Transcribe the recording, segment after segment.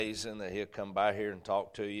Amazing that he'll come by here and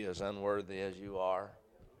talk to you as unworthy as you are,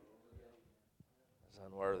 as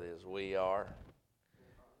unworthy as we are.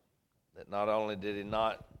 That not only did he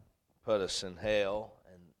not put us in hell,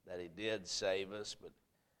 and that he did save us, but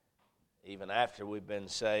even after we've been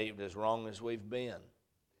saved, as wrong as we've been,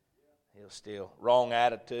 he'll still, wrong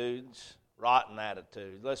attitudes, rotten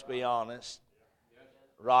attitudes, let's be honest,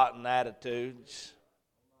 rotten attitudes.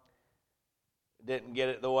 Didn't get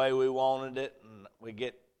it the way we wanted it, and we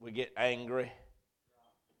get angry.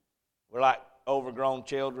 We're like overgrown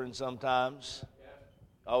children sometimes.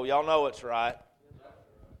 Oh, y'all know it's right.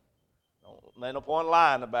 Ain't no point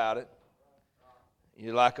lying about it.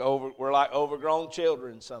 We're like overgrown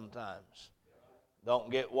children sometimes. Don't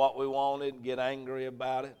get what we wanted, get angry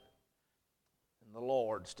about it. And the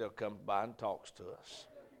Lord still comes by and talks to us.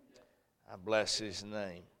 I bless His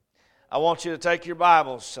name. I want you to take your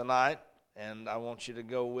Bibles tonight, and I want you to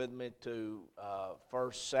go with me to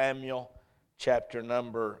 1 Samuel chapter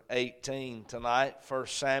number 18 tonight. 1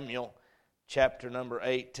 Samuel chapter number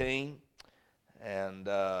 18. And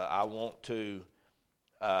I want to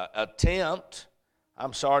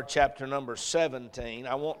chapter number 17.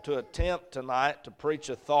 I want to attempt tonight to preach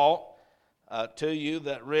a thought to you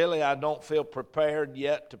that really I don't feel prepared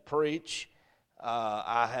yet to preach.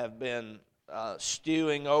 I have been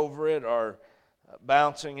stewing over it or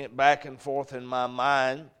bouncing it back and forth in my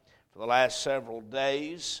mind for the last several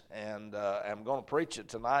days, and I'm going to preach it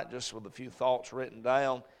tonight just with a few thoughts written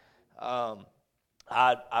down.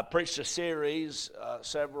 I preached a series a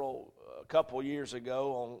couple years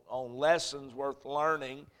ago on lessons worth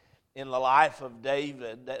learning in the life of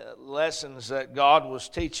David, lessons that God was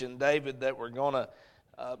teaching David that were going to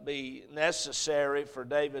be necessary for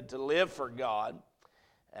David to live for God.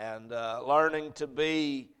 And learning to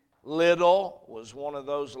be little was one of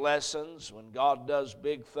those lessons when God does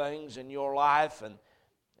big things in your life, and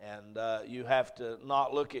you have to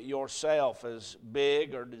not look at yourself as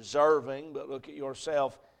big or deserving, but look at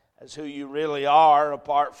yourself as who you really are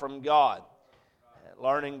apart from God.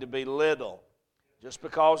 Learning to be little. Just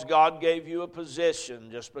because God gave you a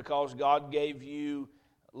position, just because God gave you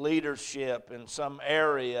leadership in some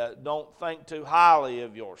area, don't think too highly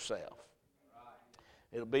of yourself.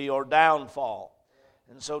 It'll be your downfall.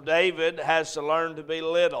 And so David has to learn to be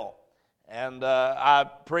little. And I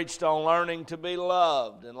preached on learning to be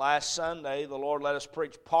loved. And last Sunday, the Lord let us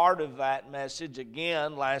preach part of that message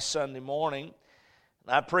again last Sunday morning.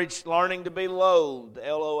 And I preached learning to be loathed,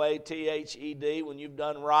 Loathed, when you've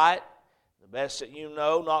done right, the best that you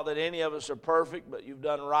know. Not that any of us are perfect, but you've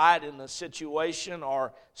done right in a situation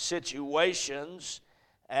or situations.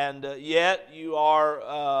 And yet you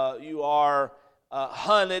are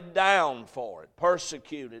hunted down for it,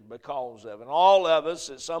 persecuted because of it. And all of us,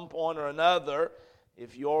 at some point or another,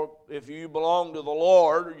 if you belong to the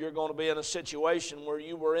Lord, you're going to be in a situation where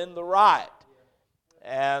you were in the right.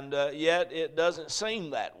 And yet it doesn't seem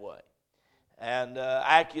that way. And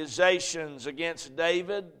accusations against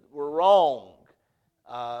David were wrong.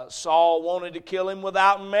 Saul wanted to kill him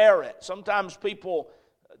without merit. Sometimes people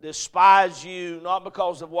despise you not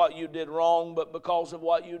because of what you did wrong, but because of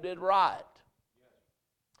what you did right.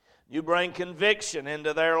 You bring conviction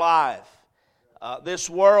into their life. This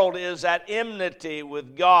world is at enmity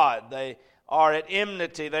with God. They are at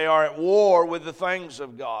enmity. They are at war with the things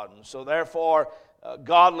of God. And so therefore,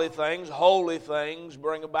 godly things, holy things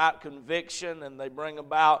bring about conviction, and they bring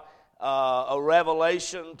about a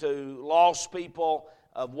revelation to lost people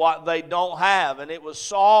of what they don't have. And it was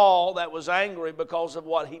Saul that was angry because of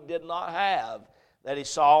what he did not have that he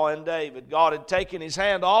saw in David. God had taken His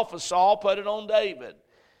hand off of Saul, put it on David.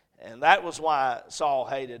 And that was why Saul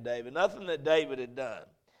hated David. Nothing that David had done.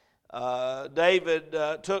 David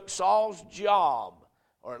took Saul's job,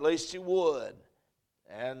 or at least he would.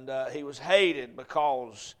 And he was hated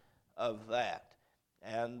because of that.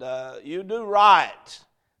 And you do right.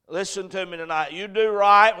 Listen to me tonight. You do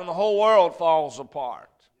right when the whole world falls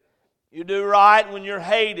apart. You do right when you're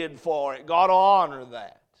hated for it. God will honor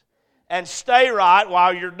that. And stay right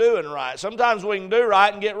while you're doing right. Sometimes we can do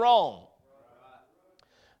right and get wrong.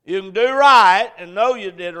 You can do right and know you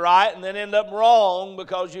did right and then end up wrong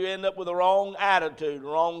because you end up with a wrong attitude,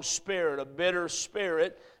 wrong spirit, a bitter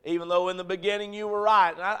spirit, even though in the beginning you were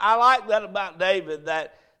right. And I like that about David,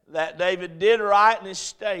 that David did right and he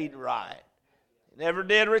stayed right. He never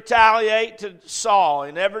did retaliate to Saul.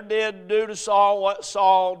 He never did do to Saul what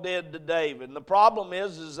Saul did to David. And the problem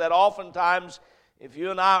is that oftentimes, if you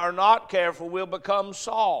and I are not careful, we'll become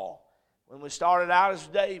Saul when we started out as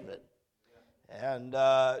David. And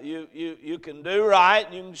you can do right,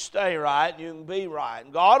 and you can stay right, and you can be right.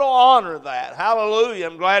 And God will honor that. Hallelujah.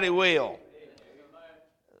 I'm glad He will.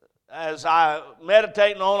 as I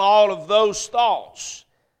meditating on all of those thoughts,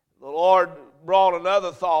 the Lord brought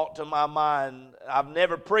another thought to my mind. I've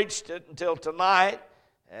never preached it until tonight,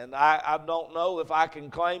 and I don't know if I can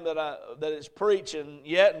claim that it's preaching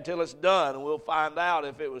yet until it's done, and we'll find out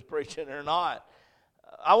if it was preaching or not.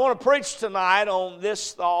 I want to preach tonight on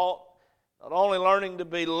this thought, not only learning to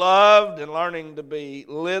be loved and learning to be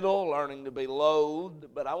little, learning to be loathed,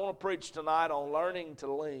 but I want to preach tonight on learning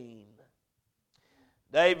to lean.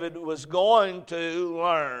 David was going to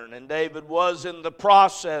learn, and David was in the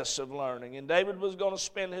process of learning, and David was going to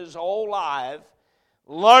spend his whole life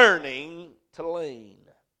learning to lean.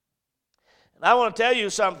 And I want to tell you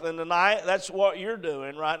something tonight. That's what you're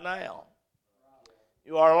doing right now.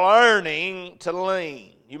 You are learning to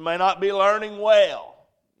lean. You may not be learning well.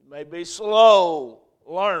 You may be a slow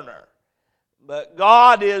learner. But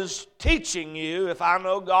God is teaching you. If I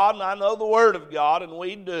know God and I know the Word of God, and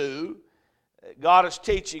we do, God is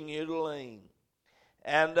teaching you to lean.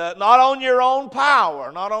 And not on your own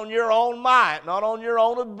power, not on your own might, not on your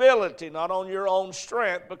own ability, not on your own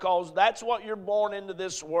strength, because that's what you're born into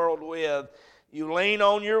this world with. You lean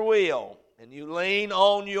on your will, and you lean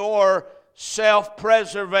on your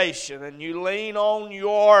self-preservation, and you lean on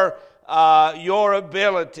your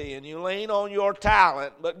ability, and you lean on your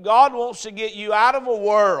talent. But God wants to get you out of a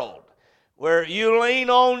world where you lean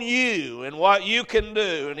on you and what you can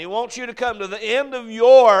do. And He wants you to come to the end of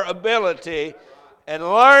your ability and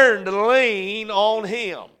learn to lean on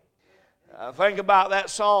Him. Think about that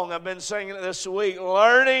song. I've been singing it this week,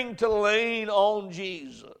 learning to lean on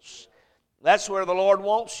Jesus. That's where the Lord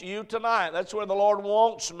wants you tonight. That's where the Lord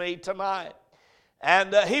wants me tonight.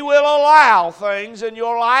 And He will allow things in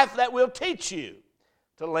your life that will teach you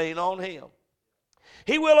to lean on Him.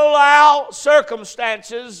 He will allow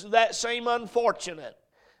circumstances that seem unfortunate.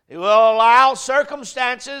 He will allow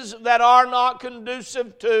circumstances that are not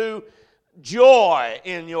conducive to joy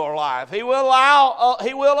in your life. He will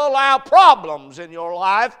allow problems in your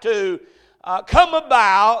life to come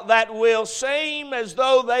about that will seem as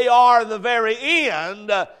though they are the very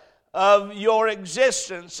end of your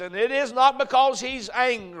existence. And it is not because He's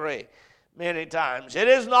angry many times. It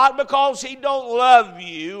is not because He don't love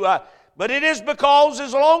you. But it is because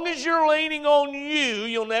as long as you're leaning on you,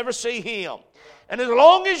 you'll never see Him. And as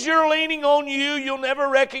long as you're leaning on you, you'll never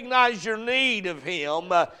recognize your need of Him.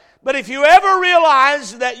 But if you ever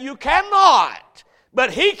realize that you cannot,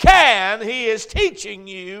 but He can, He is teaching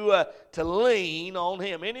you to lean on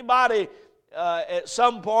Him. Anybody at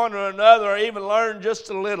some point or another even learn just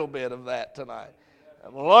a little bit of that tonight?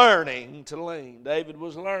 I'm learning to lean. David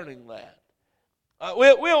was learning that.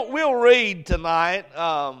 We'll read tonight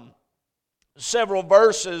several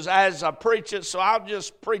verses as I preach it, so I'll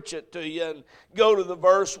just preach it to you and go to the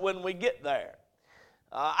verse when we get there.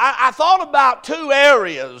 I thought about two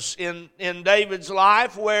areas in David's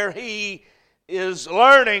life where he is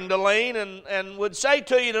learning to lean, and would say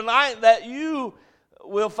to you tonight that you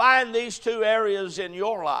will find these two areas in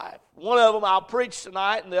your life. One of them I'll preach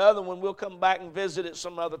tonight, and the other one we'll come back and visit at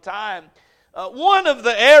some other time. One of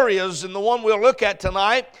the areas, and the one we'll look at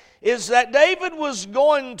tonight, is that David was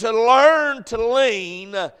going to learn to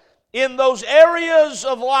lean in those areas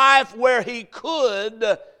of life where he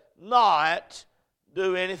could not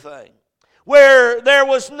do anything. Where there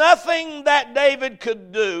was nothing that David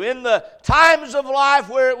could do. In the times of life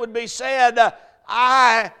where it would be said,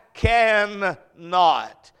 I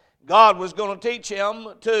cannot. God was going to teach him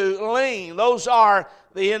to lean. Those are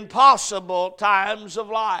the impossible times of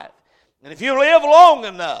life. And if you live long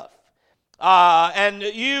enough, and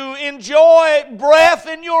you enjoy breath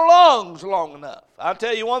in your lungs long enough, I'll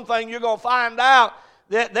tell you one thing, you're going to find out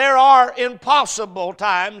that there are impossible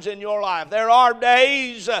times in your life. There are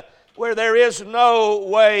days where there is no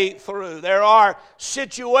way through. There are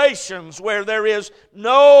situations where there is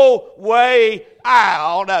no way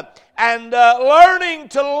out. And learning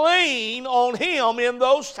to lean on Him in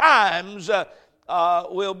those times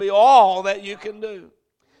will be all that you can do.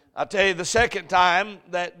 I'll tell you the second time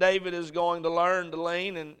that David is going to learn to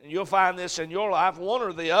lean, and you'll find this in your life, one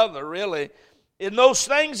or the other really, in those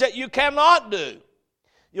things that you cannot do,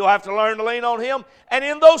 you'll have to learn to lean on Him. And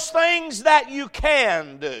in those things that you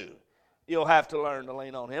can do, you'll have to learn to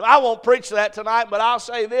lean on Him. I won't preach that tonight, but I'll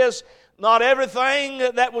say this. Not everything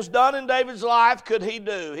that was done in David's life could he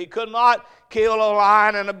do. He could not kill a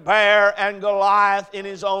lion and a bear and Goliath in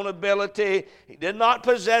his own ability. He did not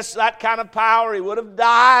possess that kind of power. He would have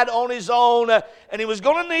died on his own, and he was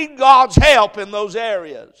going to need God's help in those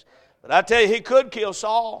areas. But I tell you, he could kill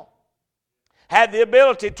Saul. had the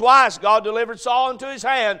ability. Twice God delivered Saul into his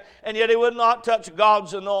hand, and yet he would not touch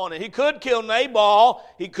God's anointed. He could kill Nabal.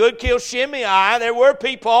 He could kill Shimei. There were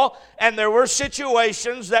people and there were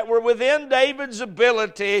situations that were within David's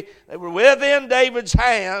ability. They were within David's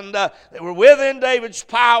hand. They were within David's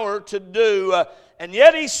power to do. And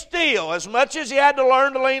yet he still, as much as he had to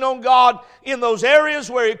learn to lean on God in those areas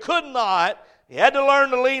where he could not, he had to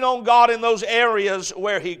learn to lean on God in those areas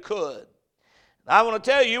where he could. I want to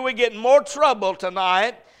tell you, we get in more trouble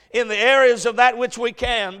tonight in the areas of that which we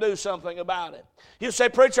can do something about it. You say,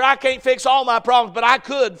 preacher, I can't fix all my problems, but I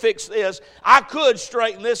could fix this. I could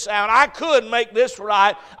straighten this out. I could make this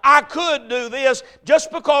right. I could do this.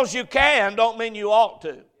 Just because you can don't mean you ought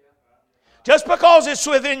to. Just because it's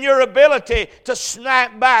within your ability to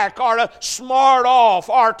snap back or to smart off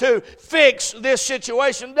or to fix this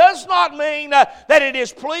situation does not mean that it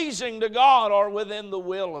is pleasing to God or within the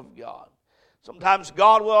will of God. Sometimes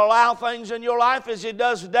God will allow things in your life, as He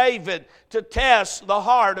does David, to test the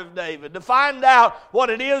heart of David, to find out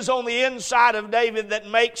what it is on the inside of David that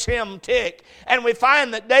makes him tick. And we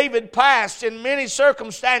find that David passed in many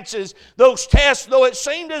circumstances those tests, though it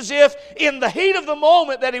seemed as if in the heat of the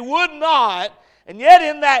moment that he would not. And yet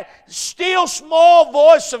in that still small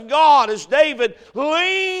voice of God, as David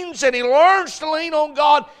leans and he learns to lean on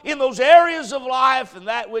God in those areas of life and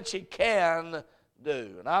that which he can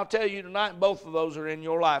do. And I'll tell you tonight, both of those are in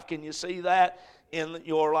your life. Can you see that in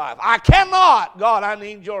your life? I cannot. God, I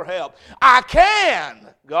need your help. I can.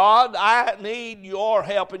 God, I need your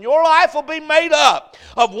help. And your life will be made up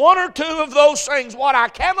of one or two of those things, what I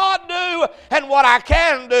cannot do and what I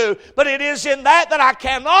can do. But it is in that I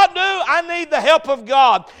cannot do, I need the help of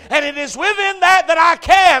God. And it is within that I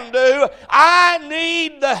can do, I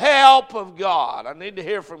need the help of God. I need to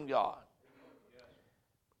hear from God.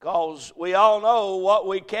 Because we all know what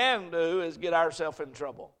we can do is get ourselves in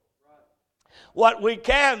trouble. What we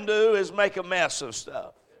can do is make a mess of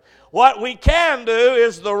stuff. What we can do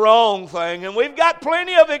is the wrong thing. And we've got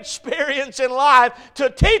plenty of experience in life to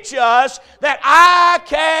teach us that I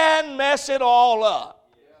can mess it all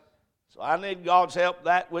up. So I need God's help,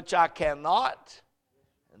 that which I cannot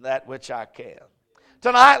and that which I can.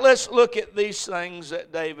 Tonight, let's look at these things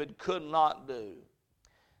that David could not do,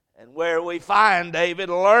 and where we find David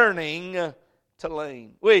learning to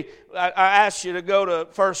lean. I asked you to go to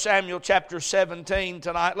 1 Samuel chapter 17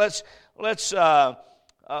 tonight. Let's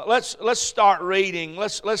start reading.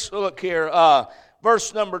 Let's look here.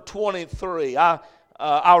 Verse number 23.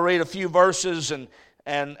 I'll read a few verses and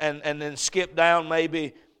then skip down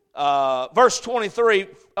maybe. Verse 23,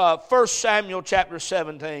 1 Samuel chapter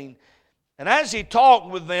 17. And as he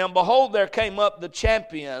talked with them, behold, there came up the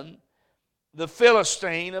champion, the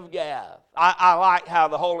Philistine of Gath. I like how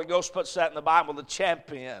the Holy Ghost puts that in the Bible, the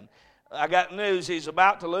champion. I got news, he's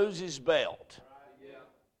about to lose his belt.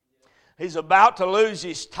 He's about to lose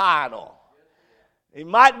his title. He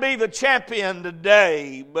might be the champion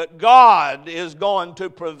today, but God is going to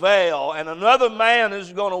prevail, and another man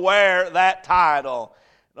is going to wear that title.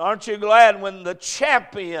 Aren't you glad when the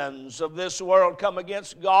champions of this world come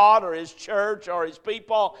against God or His church or His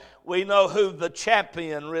people, we know who the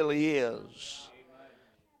champion really is.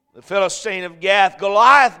 The Philistine of Gath,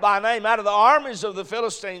 Goliath by name, out of the armies of the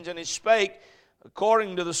Philistines, and he spake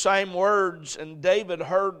according to the same words, and David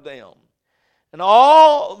heard them. And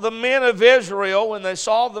all the men of Israel, when they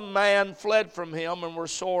saw the man, fled from him and were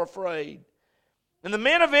sore afraid. And the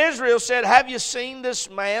men of Israel said, have you seen this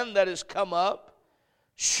man that is come up?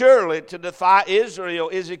 Surely to defy Israel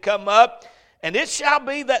is he come up. And it shall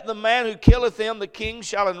be that the man who killeth him, the king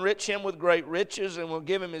shall enrich him with great riches, and will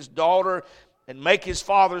give him his daughter, and make his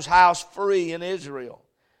father's house free in Israel.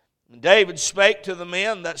 And David spake to the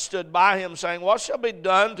men that stood by him, saying, what shall be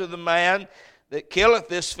done to the man that killeth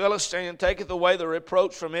this Philistine, and taketh away the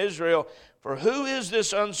reproach from Israel? For who is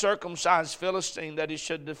this uncircumcised Philistine, that he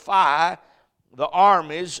should defy the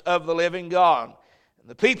armies of the living God? And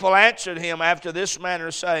the people answered him after this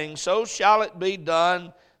manner, saying, so shall it be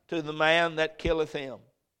done to the man that killeth him.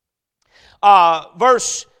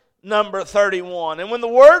 Verse number 31. And when the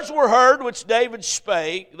words were heard which David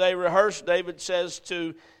spake, they rehearsed. David says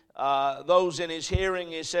to those in his hearing,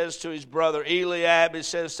 he says to his brother Eliab, he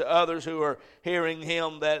says to others who are hearing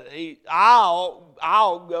him that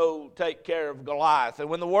I'll go take care of Goliath. And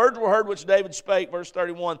when the words were heard which David spake, verse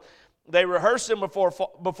 31, they rehearsed him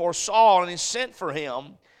before Saul, and he sent for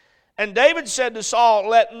him. And David said to Saul,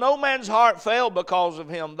 let no man's heart fail because of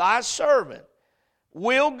him. Thy servant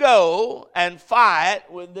will go and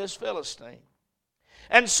fight with this Philistine.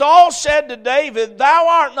 And Saul said to David, thou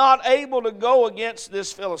art not able to go against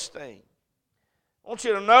this Philistine. I want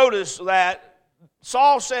you to notice that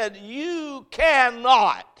Saul said, you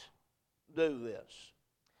cannot do this.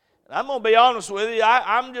 And I'm going to be honest with you,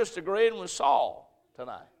 I'm just agreeing with Saul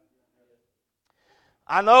tonight.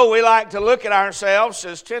 I know we like to look at ourselves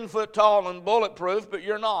as 10 foot tall and bulletproof, but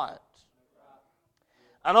you're not.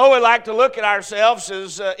 I know we like to look at ourselves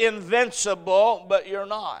as invincible, but you're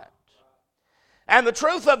not. And the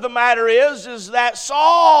truth of the matter is that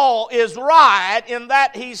Saul is right in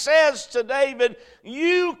that he says to David,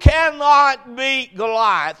 you cannot beat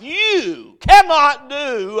Goliath. You cannot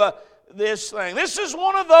do this thing. This is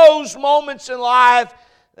one of those moments in life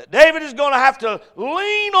that David is going to have to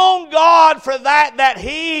lean on God for that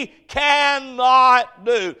he cannot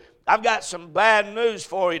do. I've got some bad news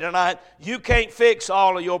for you tonight. You can't fix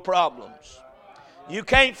all of your problems. You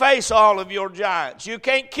can't face all of your giants. You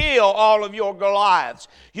can't kill all of your Goliaths.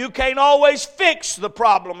 You can't always fix the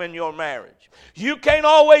problem in your marriage. You can't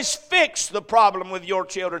always fix the problem with your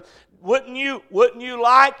children. Wouldn't you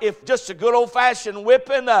like if just a good old-fashioned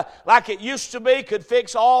whipping like it used to be could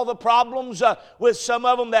fix all the problems with some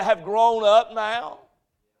of them that have grown up now?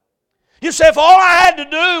 You say, if all I had to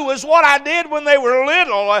do was what I did when they were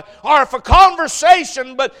little, or if a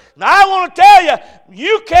conversation, but now I want to tell you,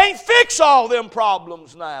 you can't fix all them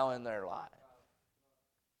problems now in their life.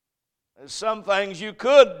 There's some things you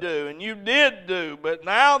could do and you did do, but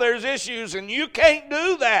now there's issues and you can't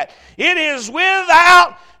do that. It is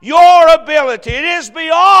without your ability. It is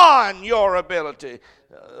beyond your ability.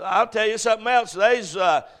 I'll tell you something else.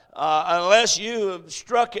 Unless you have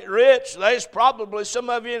struck it rich, there's probably some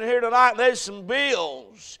of you in here tonight, there's some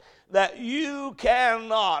bills that you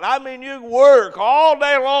cannot. I mean, you work all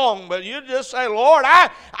day long, but you just say, Lord,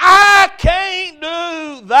 I can't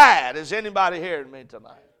do that. Is anybody hearing me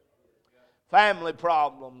tonight? Family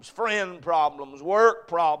problems, friend problems, work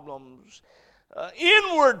problems,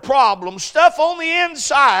 inward problems, stuff on the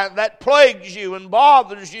inside that plagues you and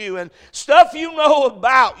bothers you, and stuff you know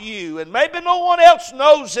about you, and maybe no one else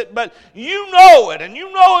knows it, but you know it, and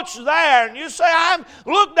you know it's there, and you say, I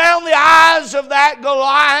look down the eyes of that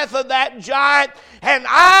Goliath, of that giant, and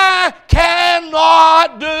I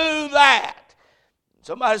cannot do that.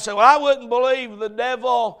 Somebody say, well, I wouldn't believe the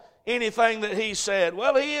devil anything that he said.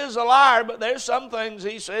 Well, he is a liar, but there's some things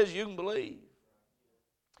he says you can believe.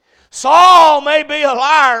 Saul may be a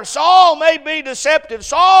liar. Saul may be deceptive.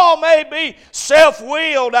 Saul may be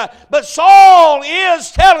self-willed. But Saul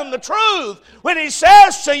is telling the truth when he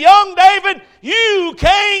says to young David, you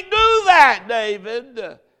can't do that, David.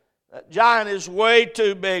 That giant is way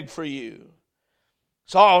too big for you.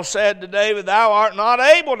 Saul said to David, thou art not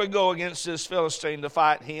able to go against this Philistine to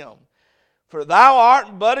fight him. For thou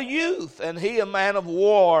art but a youth, and he a man of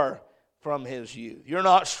war from his youth. You're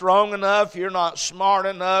not strong enough, you're not smart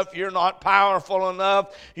enough, you're not powerful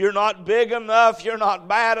enough, you're not big enough, you're not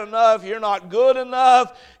bad enough, you're not good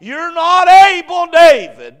enough, you're not able,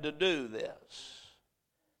 David, to do this.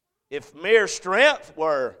 If mere strength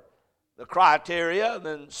were the criteria,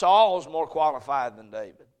 then Saul's more qualified than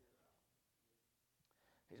David.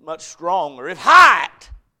 He's much stronger. If height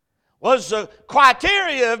was the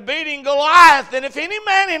criteria of beating Goliath, and if any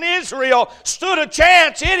man in Israel stood a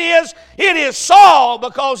chance, it is Saul,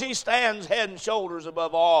 because he stands head and shoulders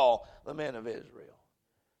above all the men of Israel.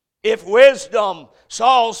 If wisdom,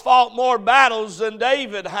 Saul's fought more battles than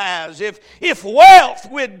David has. If wealth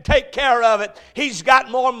would take care of it, he's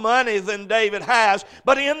got more money than David has.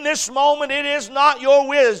 But in this moment, it is not your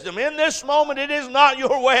wisdom. In this moment, it is not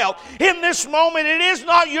your wealth. In this moment, it is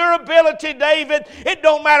not your ability, David. It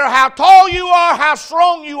don't matter how tall you are, how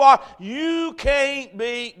strong you are. You can't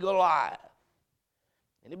beat Goliath.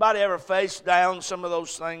 Anybody ever faced down some of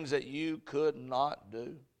those things that you could not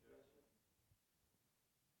do?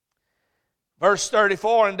 Verse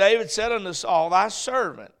 34, and David said unto Saul, thy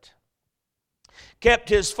servant kept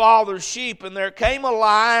his father's sheep, and there came a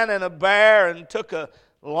lion and a bear and took a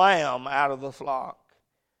lamb out of the flock.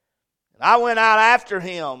 And I went out after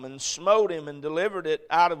him and smote him and delivered it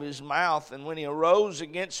out of his mouth. And when he arose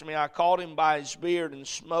against me, I caught him by his beard and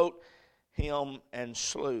smote him and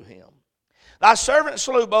slew him. Thy servant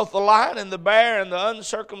slew both the lion and the bear, and the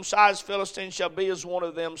uncircumcised Philistine shall be as one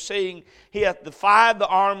of them, seeing he hath defied the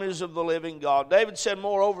armies of the living God. David said,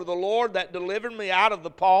 moreover, the Lord that delivered me out of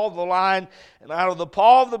the paw of the lion and out of the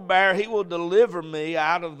paw of the bear, he will deliver me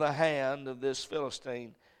out of the hand of this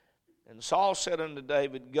Philistine. And Saul said unto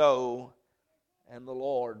David, go, and the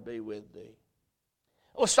Lord be with thee.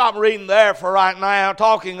 We'll stop reading there for right now,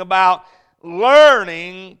 talking about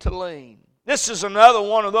learning to lean. This is another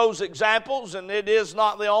one of those examples, and it is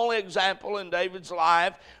not the only example in David's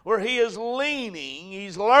life where he is leaning,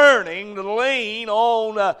 he's learning to lean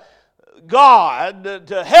on God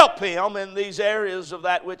to help him in these areas of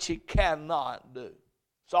that which he cannot do.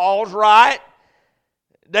 Saul's right.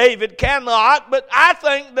 David cannot, but I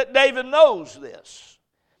think that David knows this.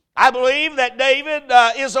 I believe that David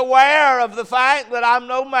is aware of the fact that I'm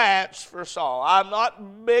no match for Saul. I'm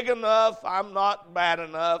not big enough. I'm not bad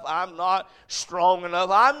enough. I'm not strong enough.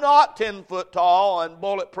 I'm not 10 foot tall and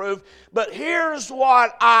bulletproof. But here's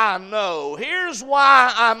what I know. Here's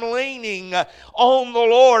why I'm leaning on the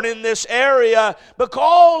Lord in this area.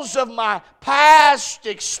 Because of my past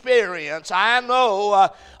experience, I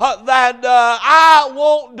know that I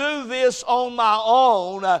won't do this on my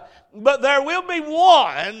own. But there will be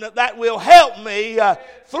one that will help me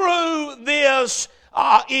through this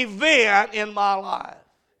event in my life.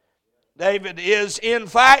 David is in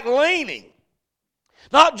fact leaning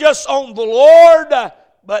not just on the Lord,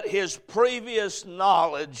 but his previous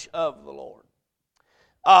knowledge of the Lord.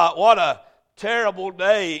 What a terrible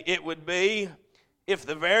day it would be if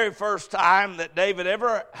the very first time that David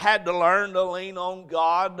ever had to learn to lean on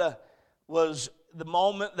God was the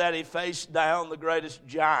moment that he faced down the greatest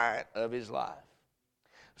giant of his life.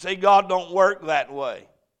 See, God don't work that way.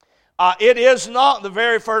 It is not the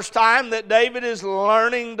very first time that David is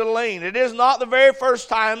learning to lean. It is not the very first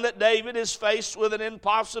time that David is faced with an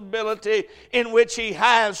impossibility in which he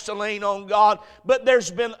has to lean on God. But there's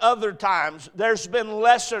been other times. There's been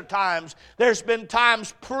lesser times. There's been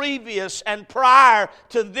times previous and prior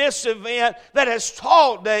to this event that has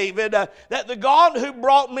taught David that the God who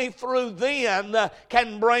brought me through then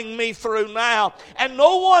can bring me through now. And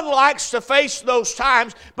no one likes to face those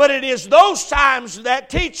times, but it is those times that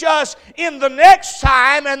teach us in the next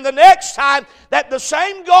time and the next time that the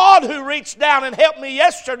same God who reached down and helped me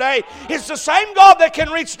yesterday is the same God that can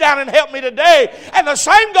reach down and help me today. And the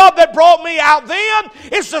same God that brought me out then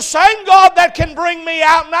is the same God that can bring me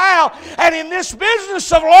out now. And in this business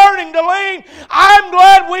of learning to lean, I'm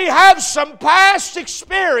glad we have some past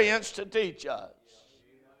experience to teach us.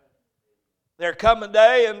 There come a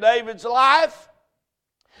day in David's life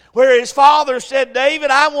where his father said,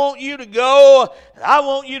 David, I want you to go, and I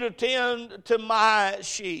want you to tend to my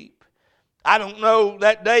sheep. I don't know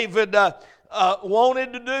that David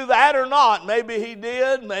wanted to do that or not. Maybe he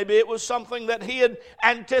did. Maybe it was something that he had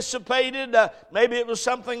anticipated. Maybe it was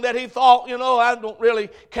something that he thought, I don't really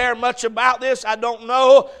care much about this. I don't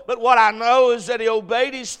know. But what I know is that he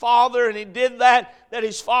obeyed his father, and he did that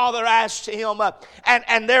his father asked him.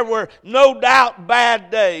 And there were no doubt bad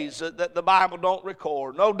days that the Bible don't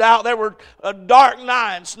record. No doubt there were dark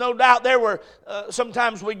nights. No doubt there were,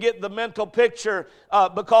 sometimes we get the mental picture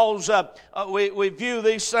because we view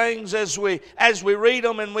these things as we read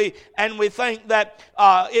them, and we think that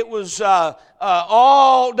it was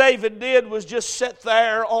all David did was just sit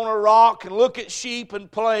there on a rock and look at sheep and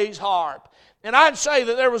play his harp. And I'd say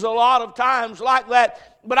that there was a lot of times like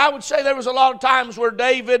that, but I would say there was a lot of times where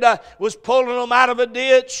David was pulling them out of a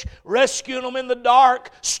ditch, rescuing them in the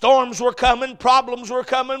dark. Storms were coming, problems were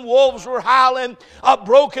coming, wolves were howling,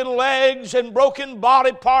 broken legs and broken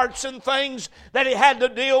body parts and things that he had to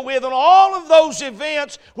deal with. And all of those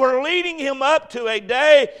events were leading him up to a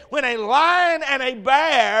day when a lion and a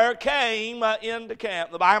bear came into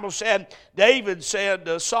camp. The Bible said, David said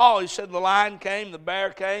to Saul, he said, the lion came, the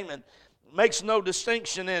bear came, and makes no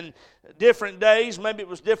distinction in different days. Maybe it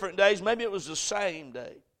was different days. Maybe it was the same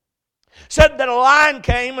day. Said that a lion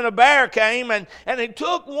came and a bear came, and he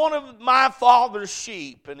took one of my father's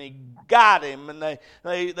sheep, and he got him, and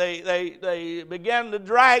they began to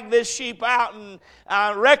drag this sheep out, and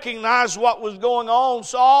I recognized what was going on.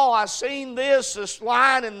 Saul, I seen this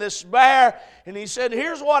lion and this bear, and he said,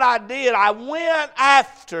 here's what I did. I went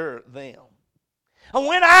after them. I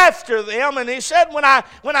went after them, and he said, when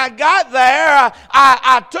I got there,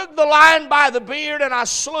 I took the lion by the beard and I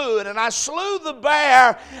slew it, and I slew the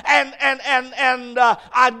bear, and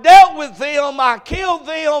I dealt with them, I killed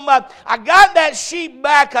them, I got that sheep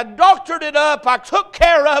back, I doctored it up, I took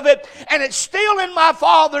care of it, and it's still in my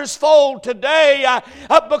father's fold today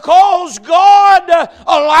because God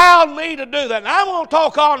allowed me to do that. And I'm going to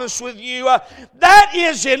talk honest with you, that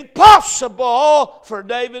is impossible for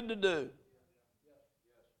David to do.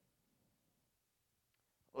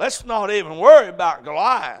 Let's not even worry about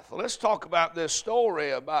Goliath. Let's talk about this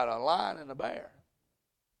story about a lion and a bear.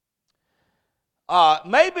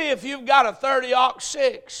 Maybe if you've got a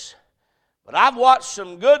 30-06, but I've watched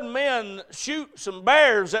some good men shoot some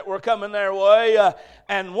bears that were coming their way,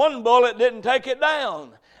 and one bullet didn't take it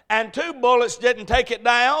down, and two bullets didn't take it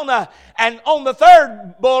down, and on the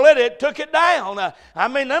third bullet it took it down.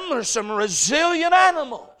 Them are some resilient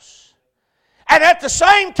animals. And at the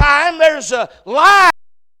same time, there's a lion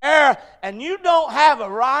and you don't have a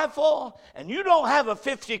rifle, and you don't have a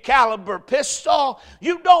 50 caliber pistol,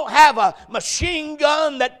 you don't have a machine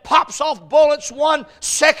gun that pops off bullets one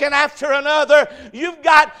second after another, you've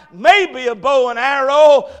got maybe a bow and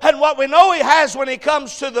arrow, and what we know he has when he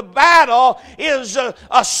comes to the battle is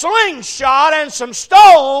a slingshot and some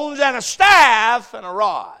stones and a staff and a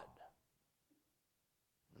rod.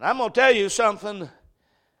 And I'm going to tell you something.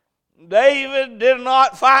 David did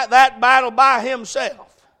not fight that battle by himself.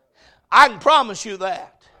 I can promise you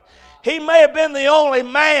that. He may have been the only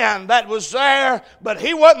man that was there, but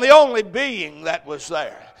he wasn't the only being that was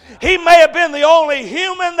there. He may have been the only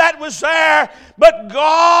human that was there, but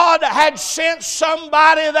God had sent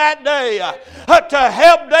somebody that day to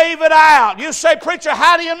help David out. You say, preacher,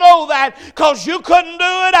 how do you know that? Because you couldn't do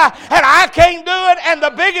it, and I can't do it, and the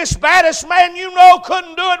biggest, baddest man you know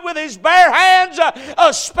couldn't do it with his bare hands,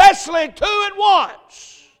 especially two at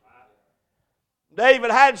once.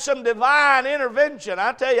 David had some divine intervention.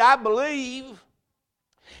 I tell you, I believe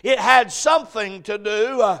it had something to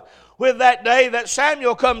do with that day that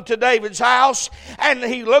Samuel come to David's house, and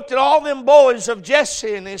he looked at all them boys of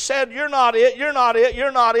Jesse, and he said, you're not it, you're not it,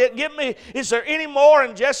 you're not it. Is there any more?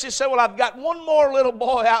 And Jesse said, well, I've got one more little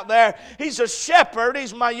boy out there. He's a shepherd.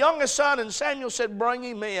 He's my youngest son. And Samuel said, bring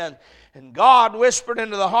him in. And God whispered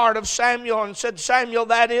into the heart of Samuel and said, Samuel,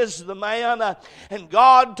 that is the man. And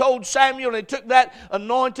God told Samuel, and he took that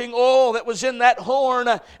anointing oil that was in that horn,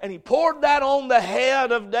 and he poured that on the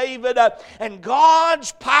head of David. And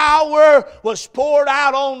God's power was poured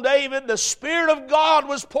out on David. The Spirit of God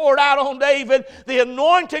was poured out on David. The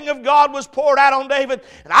anointing of God was poured out on David.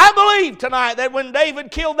 And I believe tonight that when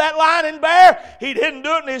David killed that lion and bear, he didn't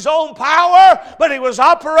do it in his own power, but he was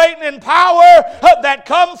operating in power that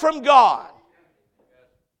come from God. I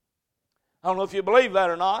don't know if you believe that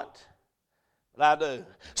or not, but I do.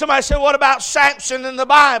 Somebody said, what about Samson in the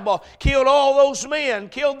Bible? Killed all those men,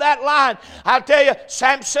 killed that lion. I tell you,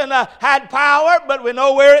 Samson had power, but we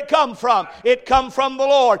know where it come from. It come from the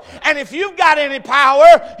Lord. And if you've got any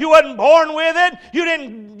power, you wasn't born with it, you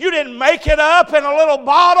didn't make it up in a little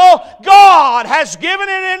bottle. God has given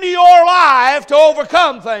it into your life to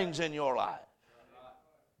overcome things in your life.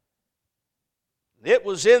 It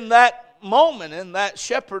was in that moment, in that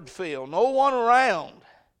shepherd field, no one around,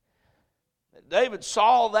 that David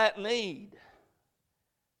saw that need.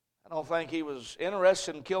 I don't think he was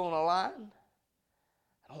interested in killing a lion.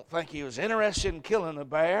 I don't think he was interested in killing a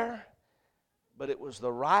bear. But it was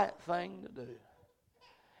the right thing to do.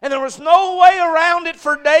 And there was no way around it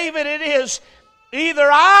for David. It is either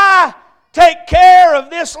I take care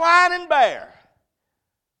of this lion and bear,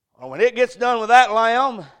 or when it gets done with that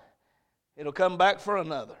lamb, it'll come back for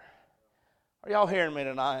another. Are y'all hearing me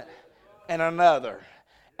tonight? And another,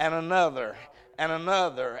 and another, and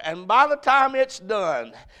another. And by the time it's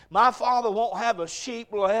done, my father won't have a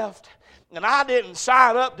sheep left. And I didn't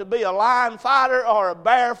sign up to be a lion fighter or a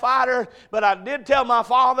bear fighter, but I did tell my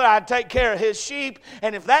father I'd take care of his sheep.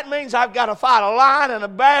 And if that means I've got to fight a lion and a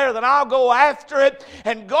bear, then I'll go after it.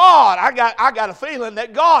 And God, I got a feeling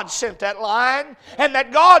that God sent that lion and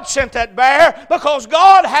that God sent that bear, because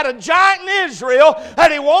God had a giant in Israel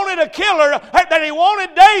that he wanted a killer, that he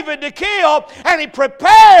wanted David to kill, and he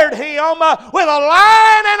prepared him with a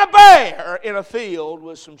lion and a bear in a field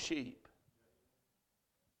with some sheep.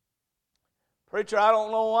 Preacher, I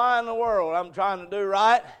don't know why in the world I'm trying to do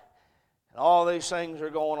right, and all these things are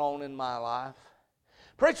going on in my life.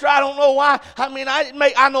 Preacher, I don't know why.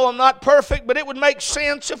 I know I'm not perfect, but it would make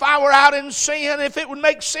sense if I were out in sin, if it would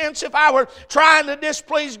make sense if I were trying to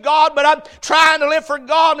displease God, but I'm trying to live for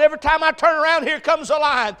God, and every time I turn around, here comes a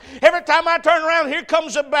lion. Every time I turn around, here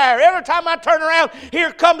comes a bear. Every time I turn around,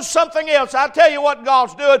 here comes something else. I'll tell you what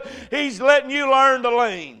God's doing. He's letting you learn to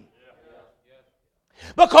lean.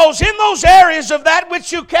 Because in those areas of that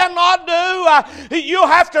which you cannot do, you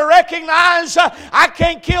have to recognize, I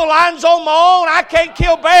can't kill lions on my own. I can't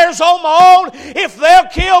kill bears on my own. If they'll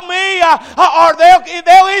kill me, or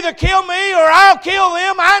they'll either kill me or I'll kill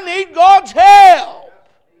them, I need God's help.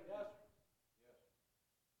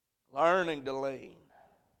 Learning to lean.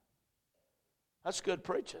 That's good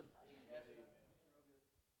preaching.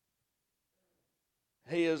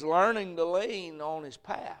 He is learning to lean on his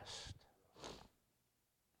past.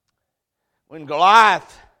 When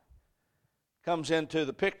Goliath comes into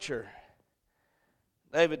the picture,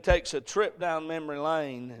 David takes a trip down memory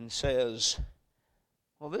lane and says,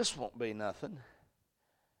 well, this won't be nothing,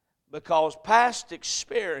 because past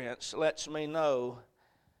experience lets me know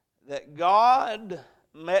that God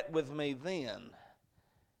met with me then,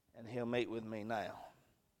 and he'll meet with me now.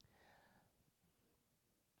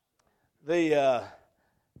 The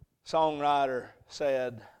songwriter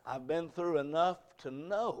said, I've been through enough to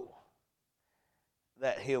know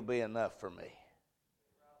that He'll be enough for me.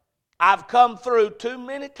 I've come through too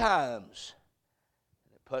many times.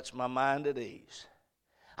 It puts my mind at ease.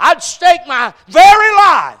 I'd stake my very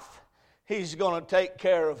life. He's going to take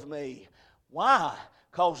care of me. Why?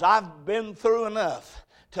 Because I've been through enough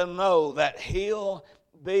to know that He'll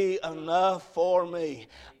be enough for me.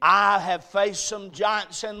 I have faced some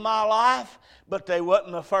giants in my life, but they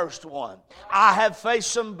wasn't the first one. I have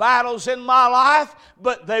faced some battles in my life,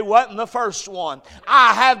 but they wasn't the first one.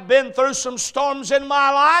 I have been through some storms in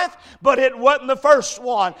my life, but it wasn't the first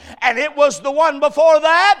one. And it was the one before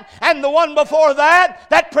that and the one before that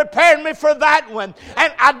that prepared me for that one.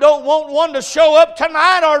 And I don't want one to show up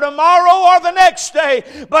tonight or tomorrow or the next day.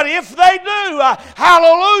 But if they do,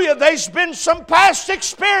 hallelujah, there's been some past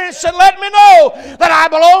experience that let me know that I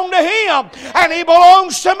belong to Him and He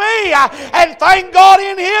belongs to me. And thank God,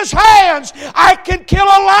 in His hands I can kill a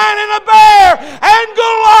lion and a bear and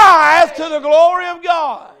Goliath to the glory of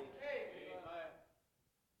God.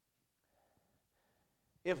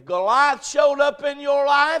 If Goliath showed up in your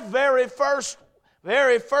life, very first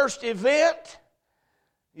event,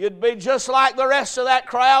 you'd be just like the rest of that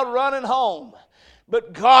crowd running home.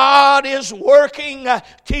 But God is working,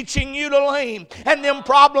 teaching you to lean. And them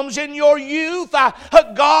problems in your youth,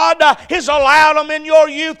 God has allowed them in your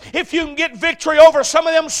youth. If you can get victory over some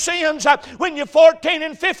of them sins when you're 14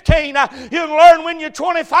 and 15, you can learn when you're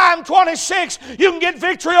 25 and 26, you can get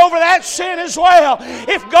victory over that sin as well.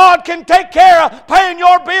 If God can take care of paying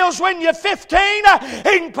your bills when you're 15,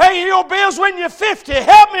 He can pay your bills when you're 50.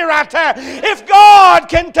 Help me right there. If God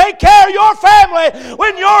can take care of your family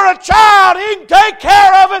when you're a child, He can take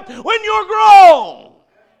care of it when you're grown.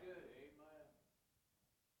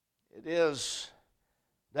 It is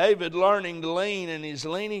David learning to lean, and he's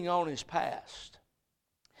leaning on his past.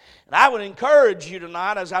 And I would encourage you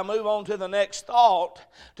tonight, as I move on to the next thought,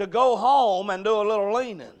 to go home and do a little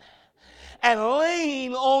leaning. And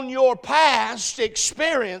lean on your past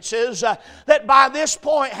experiences that by this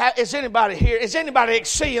point, is anybody here? Is anybody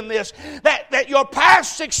seeing this? That your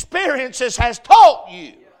past experiences has taught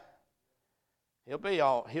you. He'll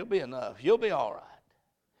be enough. You'll be all right.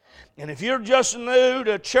 And if you're just new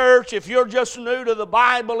to church, if you're just new to the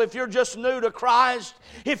Bible, if you're just new to Christ,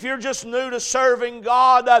 if you're just new to serving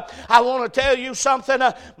God, I want to tell you something.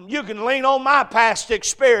 You can lean on my past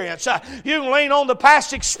experience. You can lean on the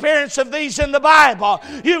past experience of these in the Bible.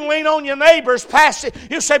 You can lean on your neighbor's past.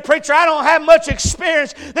 You say, preacher, I don't have much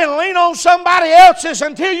experience. Then lean on somebody else's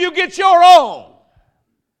until you get your own.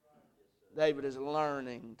 David is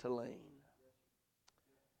learning to lean.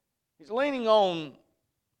 He's leaning on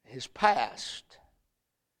his past.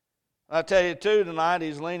 I tell you too, tonight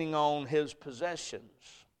he's leaning on his possessions.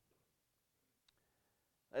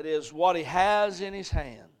 That is what he has in his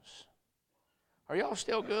hands. Are y'all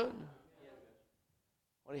still good?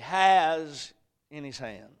 What he has in his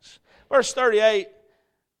hands. Verse 38,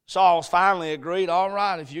 Saul's finally agreed, all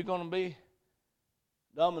right, if you're going to be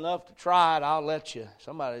dumb enough to try it, I'll let you.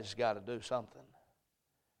 Somebody's got to do something.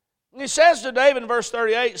 And he says to David in verse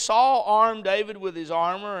 38, Saul armed David with his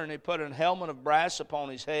armor, and he put a helmet of brass upon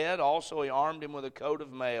his head. Also he armed him with a coat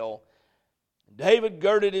of mail. David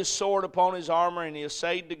girded his sword upon his armor, and he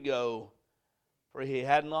essayed to go, for he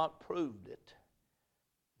had not proved it.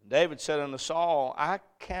 And David said unto Saul, I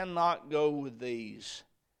cannot go with these,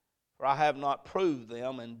 for I have not proved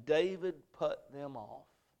them. And David put them off.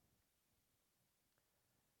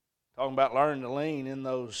 Talking about learning to lean in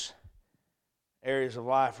those areas of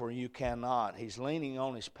life where you cannot. He's leaning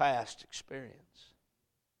on his past experience.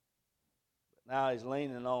 But now he's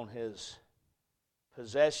leaning on his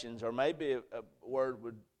possessions, or maybe a word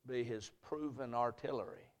would be his proven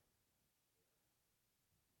artillery.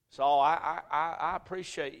 Saul, I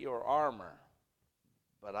appreciate your armor,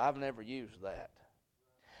 but I've never used that.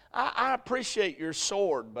 I appreciate your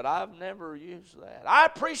sword, but I've never used that. I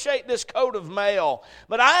appreciate this coat of mail,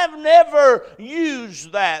 but I've never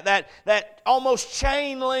used that almost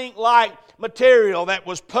chain link like material that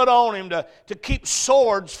was put on him to keep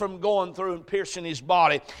swords from going through and piercing his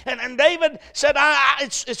body. And David said,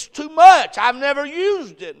 it's too much. I've never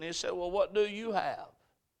used it. And he said, well, what do you have?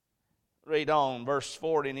 Read on, verse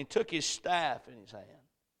 40. And he took his staff in his hand.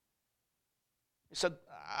 He said,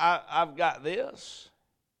 I've got this.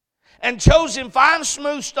 And chose him 5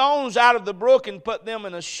 smooth stones out of the brook and put them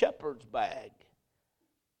in a shepherd's bag,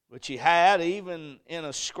 which he had even in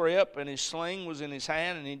a scrip, and his sling was in his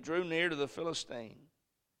hand, and he drew near to the Philistine.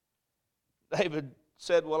 David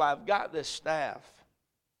said, well, I've got this staff,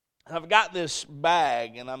 and I've got this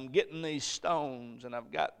bag, and I'm getting these stones, and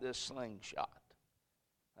I've got this slingshot.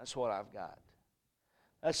 That's what I've got.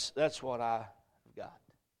 That's what I've got.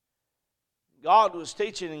 God was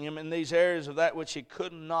teaching him in these areas of that which he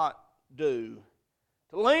could not do.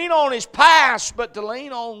 To lean on his past, but to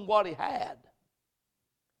lean on what he had.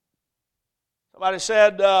 Somebody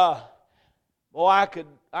said, boy, I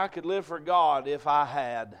could live for God if I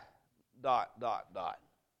had ... Are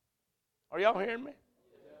y'all hearing me?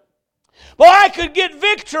 Boy, I could get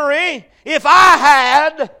victory if I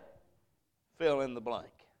had... fill in the blank.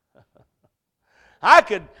 I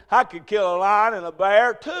could kill a lion and a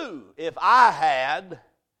bear too if I had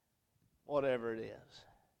whatever it is.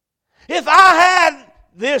 If I had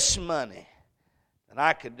this money, then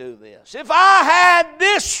I could do this. If I had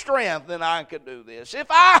this strength, then I could do this. If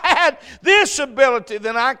I had this ability,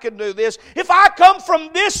 then I could do this. If I come from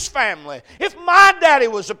this family, if my daddy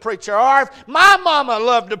was a preacher, or if my mama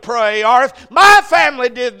loved to pray, or if my family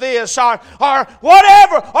did this, or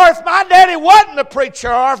whatever, or if my daddy wasn't a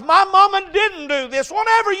preacher, or if my mama didn't do this,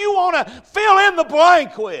 whatever you want to fill in the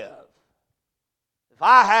blank with. If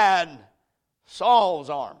I had Saul's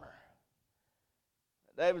armor,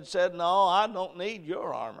 David said, no, I don't need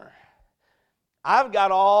your armor. I've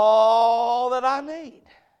got all that I need.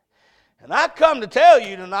 And I come to tell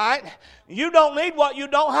you tonight, you don't need what you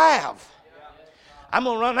don't have. I'm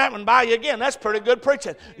going to run that one by you again. That's pretty good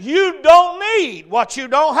preaching. You don't need what you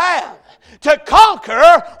don't have to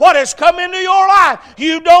conquer what has come into your life.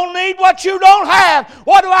 You don't need what you don't have.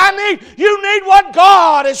 What do I need? You need what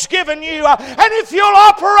God has given you. And if you'll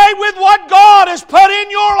operate with what God has put in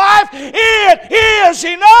your life, it is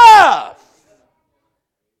enough.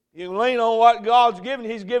 You can lean on what God's given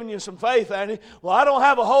you. He's given you some faith, ain't He? Well, I don't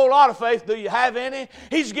have a whole lot of faith. Do you have any?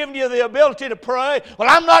 He's given you the ability to pray. Well,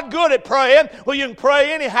 I'm not good at praying. Well, you can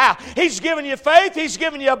pray anyhow. He's given you faith. He's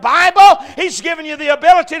given you a Bible. He's given you the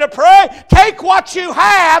ability to pray. Take what you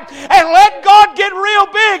have and let God get real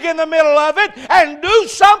big in the middle of it and do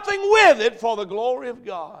something with it for the glory of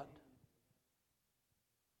God.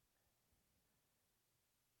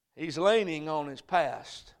 He's leaning on his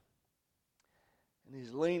past. And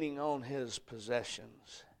he's leaning on his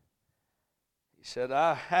possessions. He said,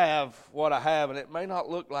 I have what I have, and it may not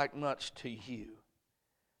look like much to you.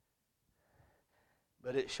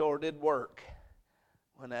 But it sure did work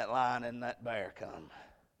when that lion and that bear come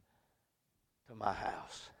to my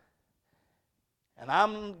house. And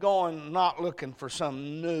I'm going not looking for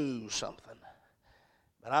some new something,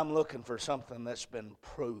 but I'm looking for something that's been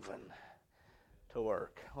proven to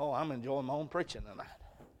work. Oh, I'm enjoying my own preaching tonight.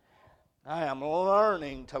 I am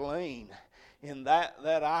learning to lean in that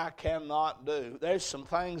I cannot do. There's some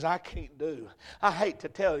things I can't do. I hate to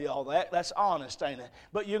tell you all that. That's honest, ain't it?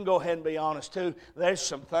 But you can go ahead and be honest too. There's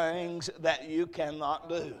some things that you cannot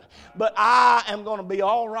do. But I am going to be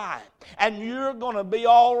all right. And you're going to be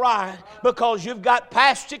all right because you've got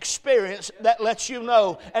past experience that lets you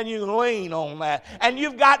know, and you lean on that. And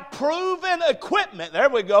you've got proven equipment. There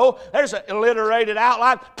we go. There's an alliterated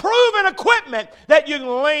outline. Proven equipment that you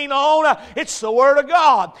can lean on. It's the Word of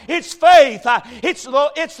God. It's faith. It's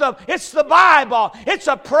the Bible. It's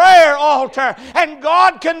a prayer altar. And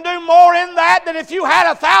God can do more in that than if you had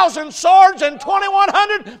 1,000 swords and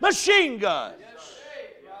 2,100 machine guns.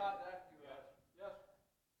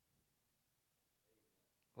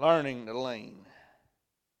 Learning to lean.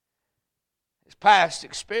 His past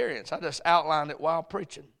experience. I just outlined it while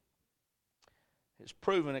preaching. His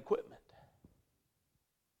proven equipment.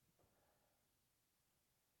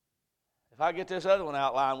 If I get this other one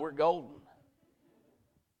outlined, we're golden.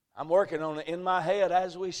 I'm working on it in my head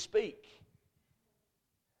as we speak.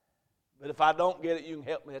 But if I don't get it, you can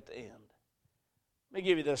help me at the end. Let me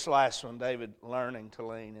give you this last one, David learning to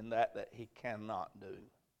lean in that he cannot do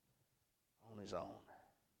on his own.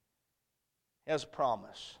 He has a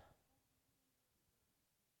promise.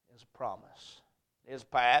 He has a promise. He has a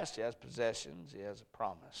past, he has possessions, he has a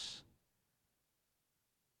promise.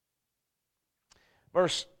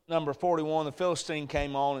 Verse number 41, the Philistine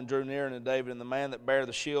came on and drew near unto David, and the man that bare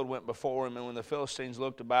the shield went before him. And when the Philistines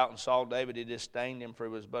looked about and saw David, he disdained him, for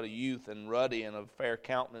he was but a youth and ruddy and of fair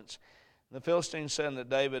countenance. And the Philistines said unto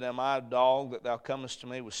David, Am I a dog that thou comest to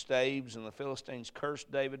me with staves? And the Philistines cursed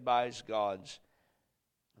David by his gods.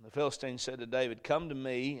 And the Philistines said to David, Come to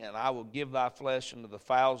me, and I will give thy flesh unto the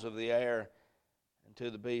fowls of the air and to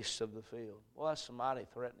the beasts of the field. Well, that's some mighty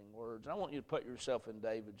threatening words. I want you to put yourself in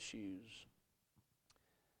David's shoes.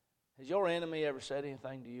 Has your enemy ever said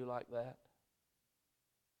anything to you like that?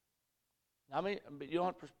 I mean, you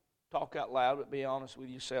don't have to talk out loud, but be honest with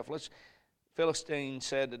yourself. Philistine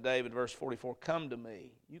said to David, verse 44, Come to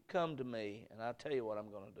me. You come to me, and I'll tell you what I'm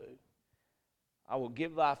going to do. I will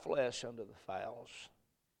give thy flesh unto the fowls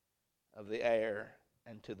of the air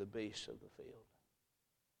and to the beasts of the field.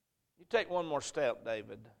 You take one more step,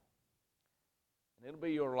 David, and it'll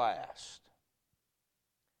be your last.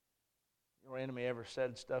 Your enemy ever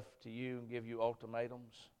said stuff to you and give you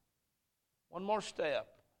ultimatums? One more step,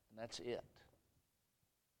 and that's it.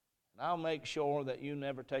 And I'll make sure that you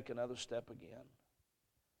never take another step again.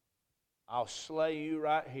 I'll slay you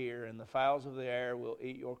right here, and the fowls of the air will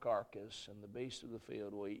eat your carcass, and the beasts of the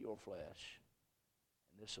field will eat your flesh.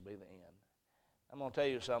 And this will be the end. I'm going to tell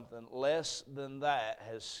you something. Less than that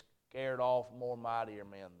has scared off more mightier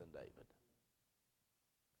men than David.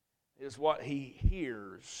 Is what he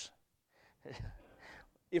hears.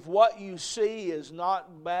 If what you see is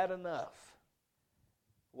not bad enough,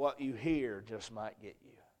 what you hear just might get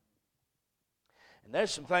you. And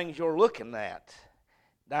there's some things you're looking at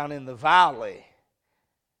down in the valley,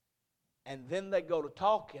 and then they go to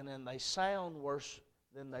talking and they sound worse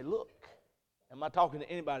than they look. Am I talking to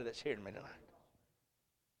anybody that's hearing me tonight?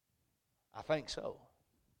 I think so.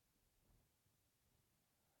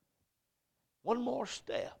 One more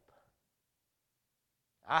step.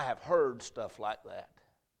 I have heard stuff like that.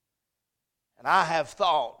 And I have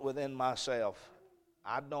thought within myself,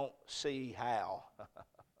 I don't see how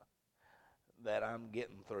that I'm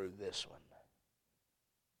getting through this one.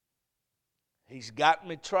 He's got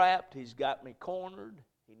me trapped. He's got me cornered.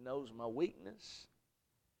 He knows my weakness.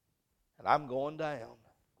 And I'm going down.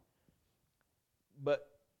 But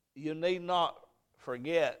you need not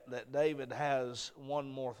forget that David has one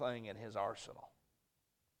more thing in his arsenal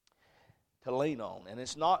to lean on. And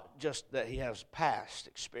it's not just that he has past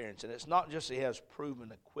experience. And it's not just that he has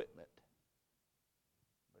proven equipment.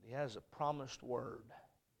 But he has a promised word.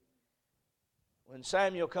 When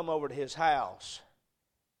Samuel come over to his house,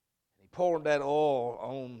 he poured that oil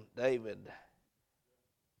on David.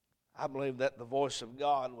 I believe that the voice of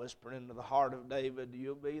God whispered into the heart of David,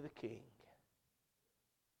 you'll be the king.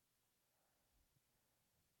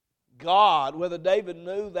 God, whether David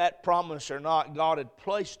knew that promise or not, God had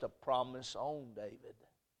placed a promise on David.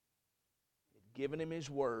 He had given him his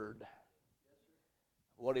word,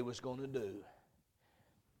 what he was going to do.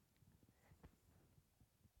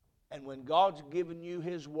 And when God's given you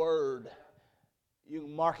his word, you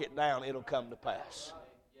can mark it down, it'll come to pass.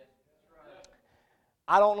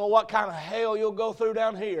 I don't know what kind of hell you'll go through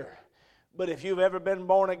down here, but if you've ever been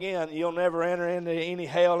born again, you'll never enter into any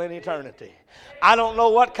hell in eternity. I don't know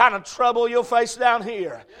what kind of trouble you'll face down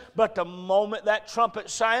here, but the moment that trumpet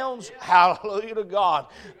sounds, hallelujah to God,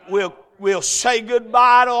 we'll say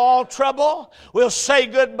goodbye to all trouble. We'll say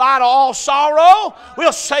goodbye to all sorrow.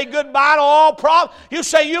 We'll say goodbye to all problems. You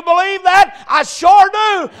say, you believe that? I sure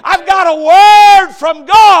do. I've got a word from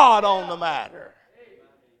God on the matter.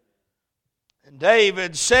 And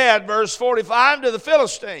David said, verse 45, to the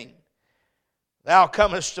Philistine, thou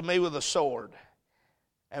comest to me with a sword,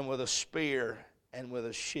 and with a spear, and with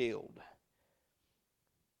a shield.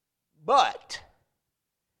 But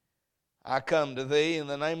I come to thee in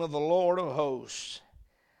the name of the Lord of hosts,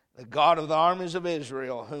 the God of the armies of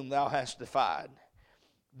Israel, whom thou hast defied.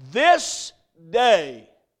 This day,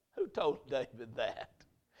 who told David that?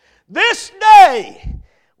 This day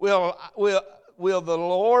will the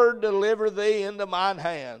Lord deliver thee into mine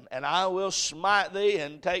hand, and I will smite thee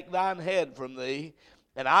and take thine head from thee.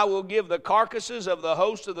 And I will give the carcasses of the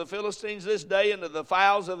host of the Philistines this day unto the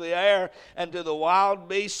fowls of the air and to the wild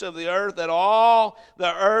beasts of the earth, that all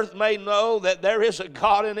the earth may know that there is a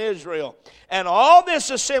God in Israel. And all this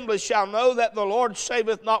assembly shall know that the Lord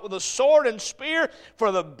saveth not with a sword and spear,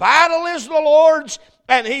 for the battle is the Lord's,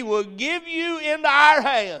 and he will give you into our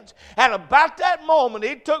hands. And about that moment,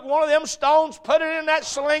 he took one of them stones, put it in that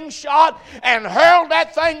slingshot, and hurled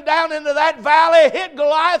that thing down into that valley, hit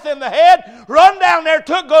Goliath in the head, run down there,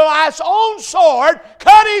 took Goliath's own sword,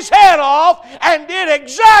 cut his head off, and did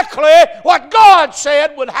exactly what God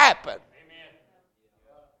said would happen.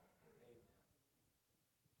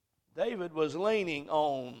 Amen. David was leaning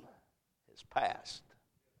on his past.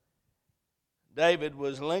 David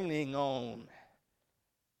was leaning on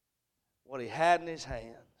what he had in his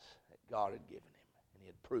hands that God had given him, and he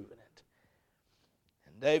had proven it.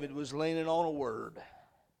 And David was leaning on a word,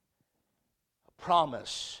 a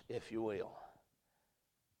promise, if you will.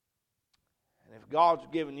 And if God's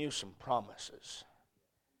given you some promises,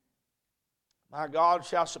 my God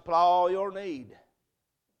shall supply all your need.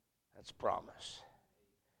 That's a promise.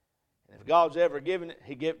 And if God's ever given it,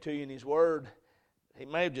 he gave it to you in his word. He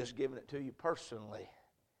may have just given it to you personally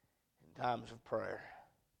in times of prayer.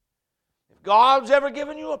 If God's ever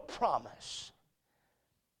given you a promise,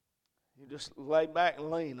 you just lay back and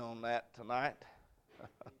lean on that tonight.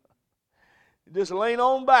 You just lean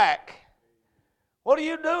on back. What are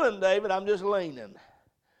you doing, David? I'm just leaning.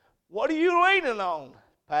 What are you leaning on?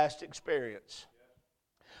 Past experience.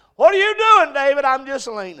 What are you doing, David? I'm just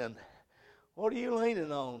leaning. What are you leaning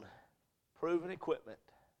on? Proven equipment.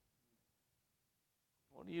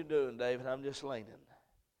 What are you doing, David? I'm just leaning.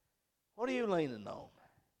 What are you leaning on?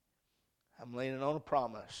 I'm leaning on a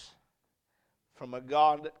promise from a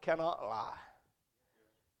God that cannot lie.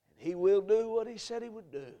 And He will do what He said He would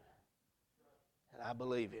do. And I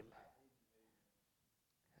believe Him.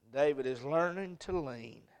 And David is learning to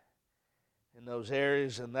lean in those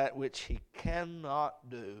areas and that which he cannot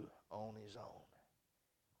do on his own.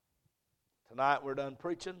 Tonight we're done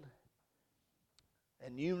preaching,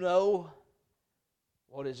 and you know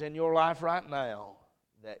what is in your life right now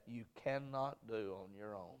that you cannot do on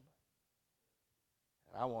your own.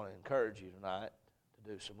 And I want to encourage you tonight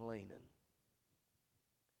to do some leaning.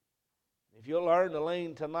 If you'll learn to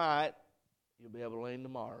lean tonight, you'll be able to lean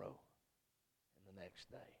tomorrow and the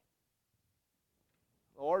next day.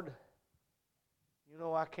 Lord, you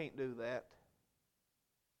know I can't do that.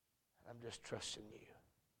 I'm just trusting you.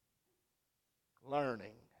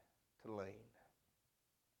 Learning to lean.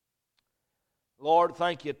 Lord,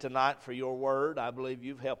 thank you tonight for your word. I believe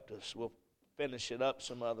you've helped us. We'll finish it up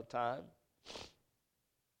some other time.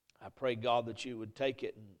 I pray, God, that you would take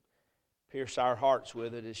it and pierce our hearts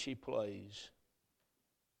with it as she plays.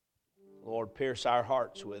 Lord, pierce our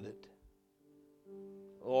hearts with it.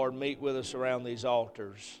 Lord, meet with us around these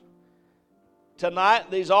altars. Tonight,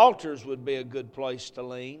 these altars would be a good place to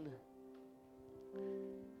lean.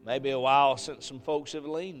 Maybe a while since some folks have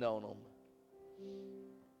leaned on them.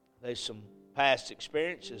 There's some past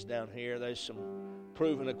experiences down here. There's some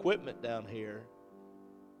proven equipment down here.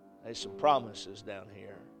 There's some promises down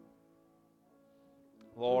here.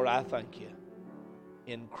 Lord, I thank you.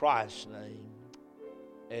 In Christ's name,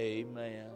 amen.